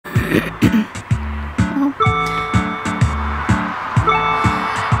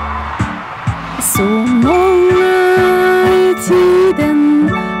Så många i tiden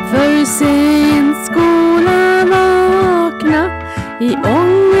för sent skola vakna i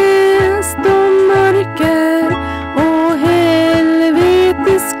ångest och mörker och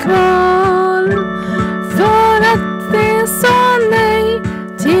helvetes kval, för att det sa nej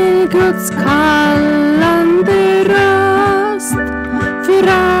till Guds kallande röst,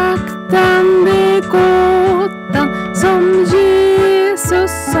 föraktande gåtan som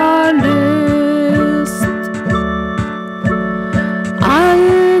Jesus har löst.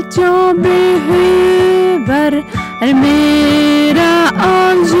 Allt jag behöver är mera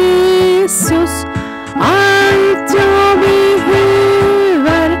av Jesus. Allt jag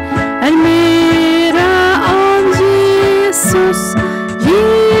behöver är mera av Jesus.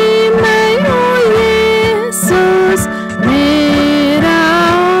 Ge mig, Jesus, mera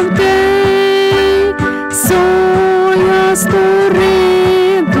av dig, så jag står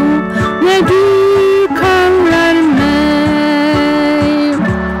redo när du kallar mig.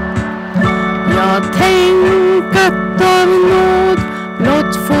 Jag tänk att av nåd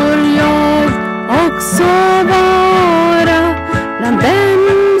blott får jag också vara bland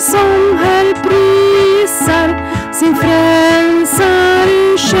dem som här prisar sin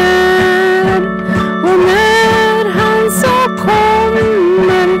frälsare kär. Och när han så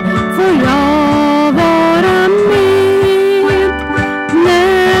kommer får jag vara med,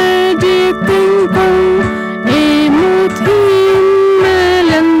 när det en gång emot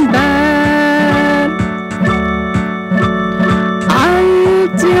himmelen bär.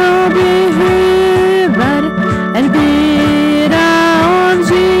 Allt jag behöver är mera av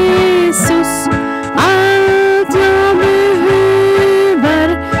Jesus. Allt jag behöver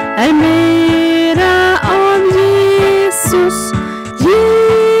är mera av Jesus. Ge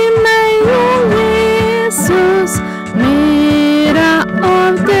mig, Jesus, mera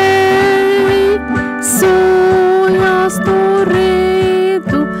av dig, så jag står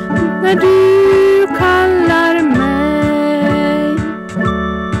redo när du kallar mig.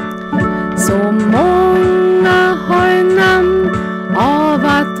 Så många har namn av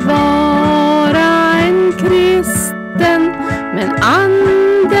att vara en kristen, men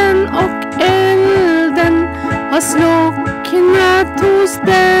anden och elden har slocknat hos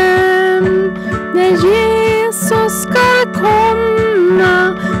dem. När Jesus ska komma,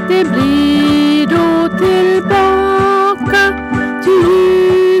 det blir då tillbaka, ty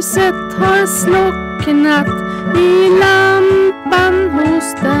ljuset har slocknat i lampan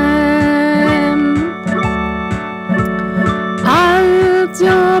hos dem. Allt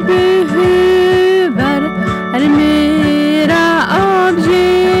jag behöver är mera av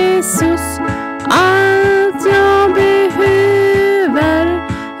Jesus. Allt jag behöver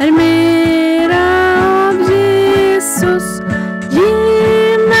är mera av Jesus.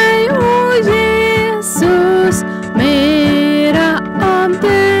 Ge mig, Jesus, mera av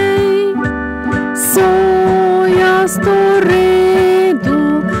dig, så jag står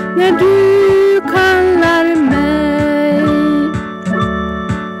redo när du kallar mig.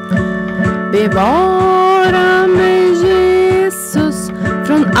 Bevara mig, Jesus,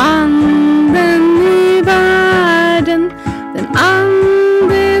 från anden i världen, den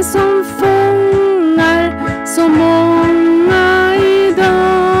ande som fångar så många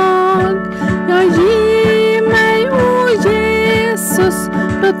idag. Jag ger mig, Jesus,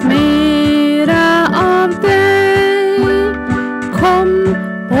 blott mera av dig. Kom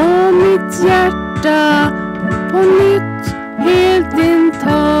på mitt hjärta på nytt, helt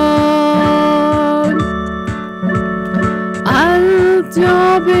intag. Allt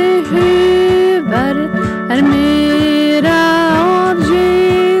jag behöver är mera av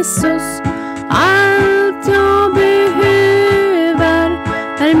Jesus. Allt jag behöver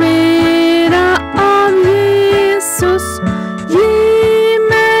är mera av Jesus. Ge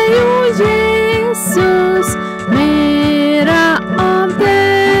mig, Jesus, mera av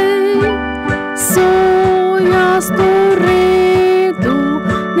dig, så jag står redo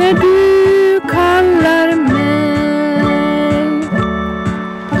när du kallar mig.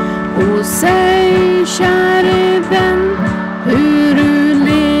 Och säg, käre vän, hur du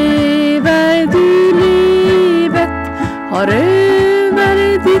lever du livet, har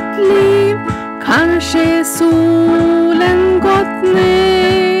över ditt liv kanske solen gått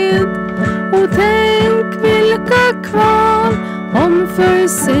ned. Och tänk vilka kval om för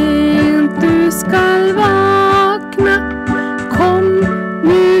sent du skall vakna. Kom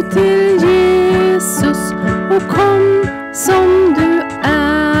nu till Jesus och kom som du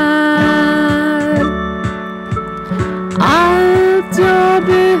är. Allt jag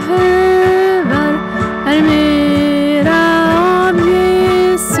behöver behöver är mera av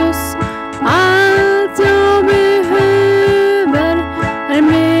Jesus. Allt jag behöver är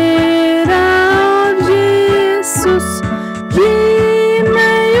mera av Jesus. Ge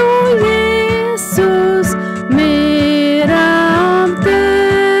mig, o Jesus, mera av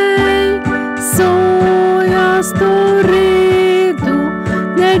dig, så jag står redo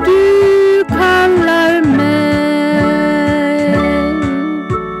när du kallar mig.